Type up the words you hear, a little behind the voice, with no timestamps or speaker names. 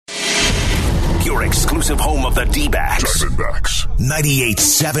your exclusive home of the D-backs.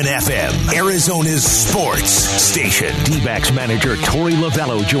 98.7 FM, Arizona's sports station. D-backs manager Torey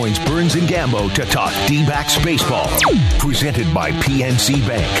Lovullo joins Burns and Gambo to talk D-backs baseball. Presented by PNC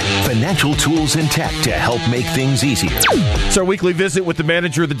Bank. Financial tools and tech to help make things easier. It's our weekly visit with the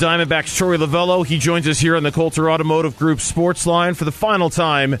manager of the Diamondbacks, Torey Lovullo. He joins us here on the Coulter Automotive Group Sports Line for the final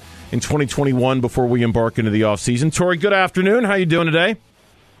time in 2021 before we embark into the offseason. Torey, good afternoon. How you doing today?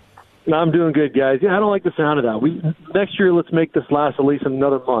 I'm doing good, guys. Yeah, I don't like the sound of that. Next year, let's make this last at least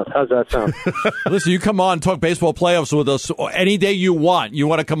another month. How's that sound? Listen, you come on and talk baseball playoffs with us any day you want. You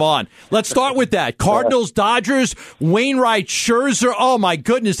want to come on. Let's start with that. Cardinals, Dodgers, Wainwright, Scherzer. Oh, my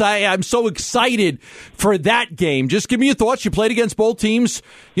goodness. I'm so excited for that game. Just give me your thoughts. You played against both teams,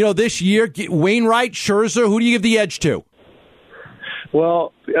 this year. Wainwright, Scherzer, who do you give the edge to?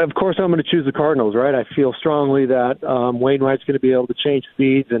 Well, of course, I'm going to choose the Cardinals, right? I feel strongly that Wainwright's going to be able to change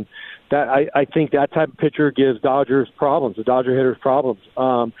speeds, and that I think that type of pitcher gives Dodgers problems, the Dodger hitters problems.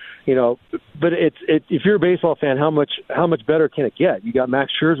 But if you're a baseball fan, how much better can it get? You got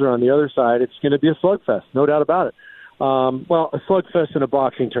Max Scherzer on the other side. It's going to be a slugfest, no doubt about it. Well, a slugfest in a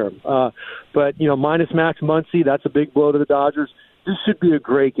boxing term. But minus Max Muncy, that's a big blow to the Dodgers. This should be a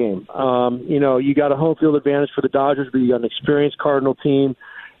great game. You got a home field advantage for the Dodgers, but you got an experienced Cardinal team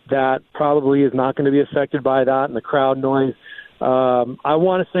that probably is not going to be affected by that and the crowd noise. I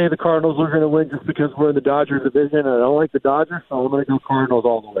want to say the Cardinals are going to win just because we're in the Dodgers division, and I don't like the Dodgers, so I'm going to go Cardinals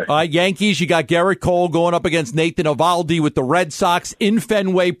all the way. Yankees, you got Garrett Cole going up against Nathan Eovaldi with the Red Sox in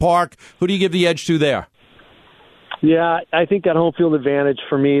Fenway Park. Who do you give the edge to there? Yeah, I think that home field advantage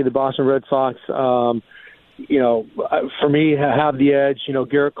for me, the Boston Red Sox, for me, have the edge.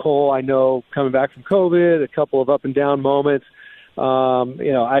 Garrett Cole, I know, coming back from COVID, a couple of up and down moments.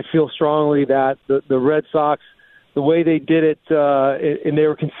 I feel strongly that the Red Sox, the way they did it, and they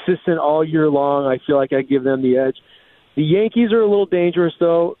were consistent all year long, I feel like I give them the edge. The Yankees are a little dangerous,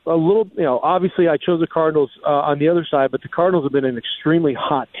 though. Obviously I chose the Cardinals on the other side, but the Cardinals have been an extremely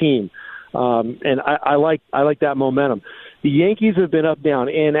hot team, and I like that momentum. The Yankees have been up, down,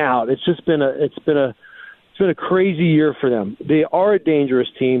 in, out. It's been a crazy year for them. They are a dangerous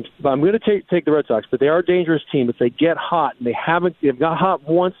team. But I'm going to take the Red Sox, but they are a dangerous team. If they get hot, and they've got hot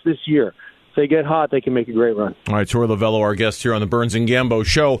once this year. If they get hot, they can make a great run. All right, Torey Lovullo, our guest here on the Burns and Gambo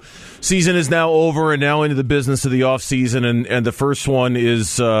show. Season is now over and now into the business of the offseason, and the first one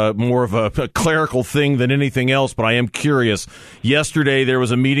is more of a clerical thing than anything else, but I am curious. Yesterday, there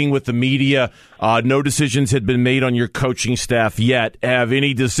was a meeting with the media. No decisions had been made on your coaching staff yet. Have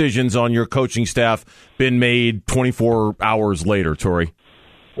any decisions on your coaching staff been made 24 hours later, Torey?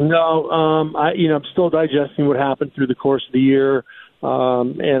 No, I'm still digesting what happened through the course of the year.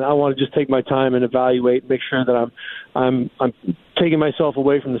 And I want to just take my time and evaluate, make sure that I'm taking myself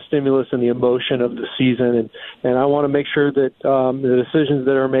away from the stimulus and the emotion of the season, and I want to make sure that the decisions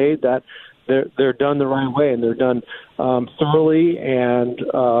that are made, that they're done the right way, and they're done thoroughly and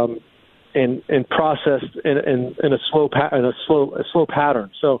processed in a slow pattern.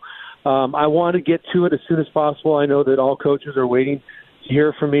 So I want to get to it as soon as possible. I know that all coaches are waiting to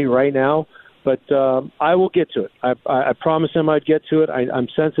hear from me right now. But I will get to it. I promised them I'd get to it. I'm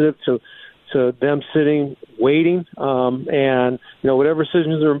sensitive to them sitting, waiting, and whatever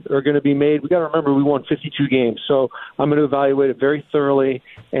decisions are going to be made. We got to remember we won 52 games, so I'm going to evaluate it very thoroughly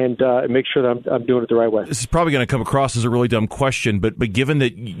and make sure that I'm doing it the right way. This is probably going to come across as a really dumb question, but given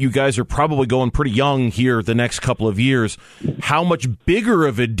that you guys are probably going pretty young here the next couple of years, how much bigger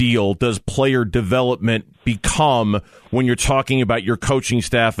of a deal does player development become when you're talking about your coaching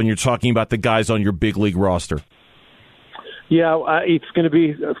staff and you're talking about the guys on your big league roster? Yeah, it's going to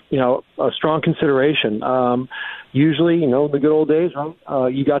be, a strong consideration. Usually, in the good old days,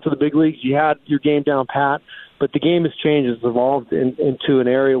 right? You got to the big leagues, you had your game down pat, but the game has changed. It's evolved into an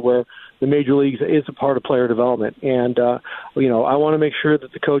area where the major leagues is a part of player development. And, I want to make sure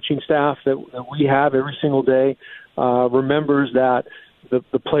that the coaching staff that we have every single day remembers that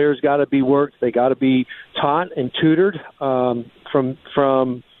the players got to be worked. They got to be taught and tutored from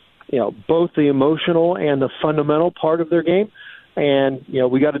both the emotional and the fundamental part of their game. And,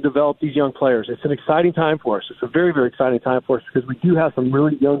 we got to develop these young players. It's an exciting time for us. It's a very, very exciting time for us because we do have some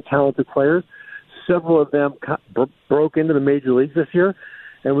really young, talented players. Several of them broke into the major leagues this year,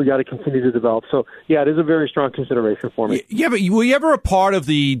 and we got to continue to develop. So, yeah, it is a very strong consideration for me. Yeah, but were you ever a part of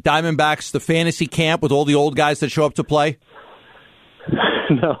the Diamondbacks, the fantasy camp with all the old guys that show up to play?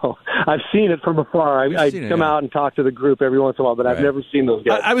 No, I've seen it from afar. I come out and talk to the group every once in a while, but I've never seen those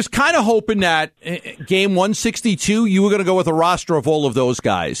guys. I was kind of hoping that game 162, you were going to go with a roster of all of those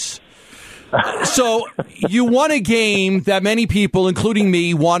guys. So you won a game that many people, including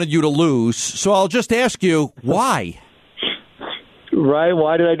me, wanted you to lose. So I'll just ask you, why? Right?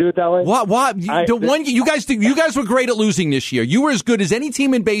 Why did I do it that way? What? You guys were great at losing this year. You were as good as any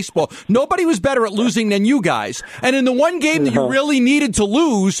team in baseball. Nobody was better at losing than you guys. And in the one game that you really needed to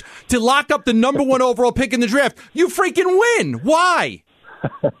lose to lock up the number 1 overall pick in the draft, you freaking win. Why?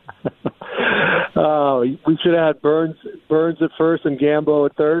 We should have had Burns at first and Gambo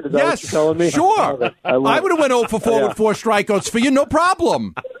at third. Is that what you're telling me? Sure. I would have went 0 for 4 with 4 strikeouts for you, no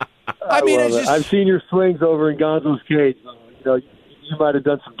problem. I mean, it's just... I've seen your swings over in Gonzo's cage. You might have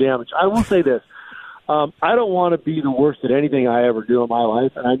done some damage. I will say this. I don't want to be the worst at anything I ever do in my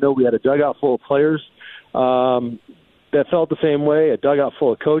life, and I know we had a dugout full of players that felt the same way, a dugout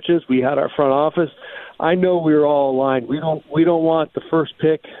full of coaches. We had our front office. I know we were all aligned. We don't want the first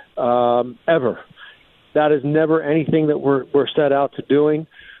pick ever. That is never anything that we're set out to doing.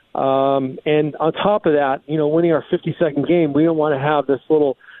 And on top of that, winning our 52nd game, we don't want to have this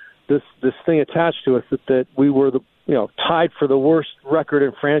thing attached to us that we were tied for the worst record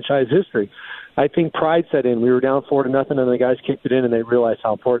in franchise history. I think pride set in. We were down 4-0, and the guys kicked it in, and they realized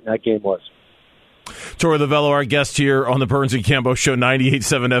how important that game was. Torey Lovullo, our guest here on the Burns and Gambo Show,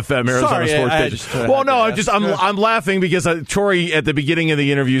 98.7 FM, Arizona Sports Station. I'm laughing because Torey at the beginning of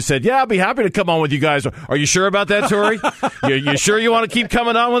the interview said, "Yeah, I'll be happy to come on with you guys." Are you sure about that, Torey? you sure you want to keep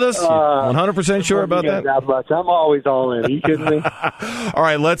coming on with us? 100% sure about that? I'm always all in. Are you kidding me? All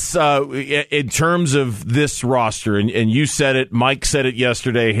right, let's. In terms of this roster, and you said it, Mike said it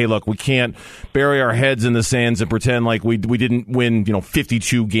yesterday. Hey, look, we can't bury our heads in the sands and pretend like we didn't win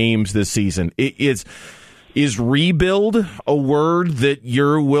 52 games this season. Is rebuild a word that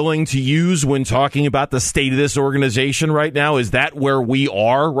you're willing to use when talking about the state of this organization right now? Is that where we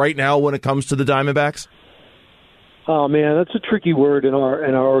are right now when it comes to the Diamondbacks? Oh man, that's a tricky word in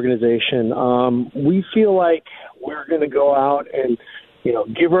our organization. We feel like we're going to go out and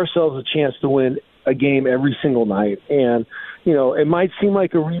give ourselves a chance to win a game every single night, and it might seem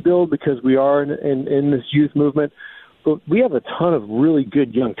like a rebuild because we are in this youth movement, but we have a ton of really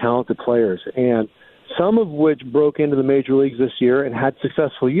good young talented players, and some of which broke into the major leagues this year and had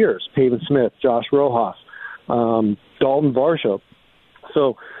successful years. Pavin Smith, Josh Rojas, Dalton Varsho.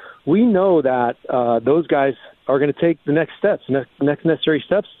 So we know that those guys are going to take the next steps, next necessary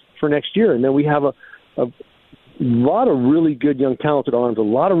steps for next year. And then we have a lot of really good young talented arms, a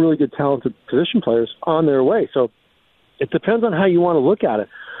lot of really good talented position players on their way. So it depends on how you want to look at it.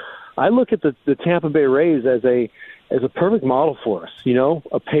 I look at the Tampa Bay Rays as a perfect model for us,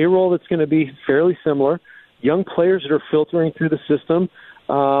 a payroll that's going to be fairly similar, young players that are filtering through the system,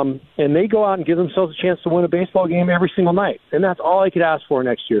 and they go out and give themselves a chance to win a baseball game every single night. And that's all I could ask for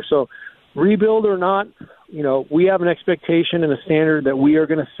next year. So rebuild or not, we have an expectation and a standard that we are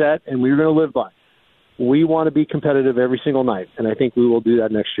going to set and we're going to live by. We want to be competitive every single night, and I think we will do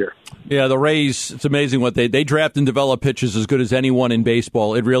that next year. Yeah, the Rays, it's amazing what they draft and develop pitchers as good as anyone in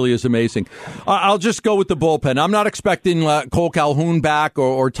baseball. It really is amazing. I'll just go with the bullpen. I'm not expecting Cole Calhoun back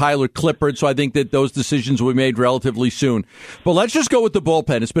or Tyler Clippard, so I think that those decisions will be made relatively soon. But let's just go with the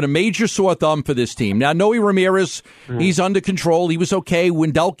bullpen. It's been a major sore thumb for this team. Now, Noe Ramirez, he's under control. He was okay.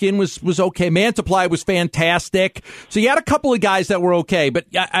 Wendelken was okay. Mantiply was fantastic. So you had a couple of guys that were okay. But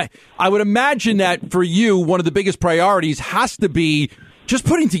I would imagine that for you, one of the biggest priorities has to be just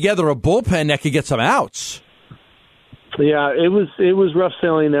putting together a bullpen that could get some outs. Yeah, it was rough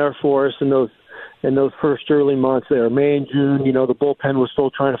sailing there for us in those first early months there. May and June, the bullpen was still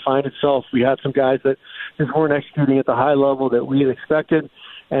trying to find itself. We had some guys that just weren't executing at the high level that we had expected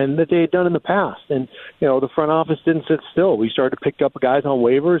and that they had done in the past. And, the front office didn't sit still. We started to pick up guys on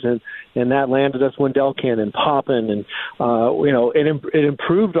waivers, and that landed us Wendelken and Poppin, and, it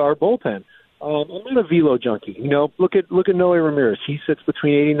improved our bullpen. I'm not a velo junkie. Look at Noe Ramirez. He sits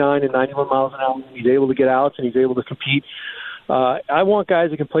between 89 and 91 miles an hour. He's able to get outs, and he's able to compete. I want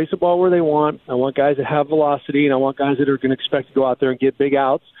guys that can place the ball where they want. I want guys that have velocity, and I want guys that are going to expect to go out there and get big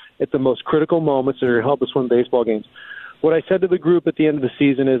outs at the most critical moments that are going to help us win baseball games. What I said to the group at the end of the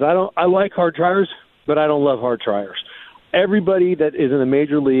season is I like hard triers, but I don't love hard triers. Everybody that is in the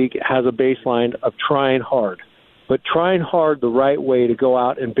major league has a baseline of trying hard. But trying hard the right way to go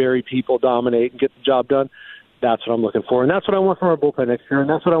out and bury people, dominate, and get the job done, that's what I'm looking for. And that's what I want from our bullpen next year, and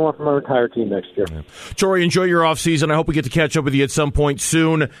that's what I want from our entire team next year. Yeah. Torey, enjoy your offseason. I hope we get to catch up with you at some point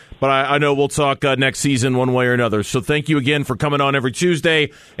soon, but I know we'll talk next season one way or another. So thank you again for coming on every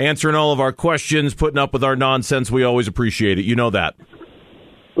Tuesday, answering all of our questions, putting up with our nonsense. We always appreciate it. You know that.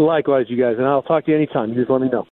 Likewise, you guys, and I'll talk to you anytime. You just let me know.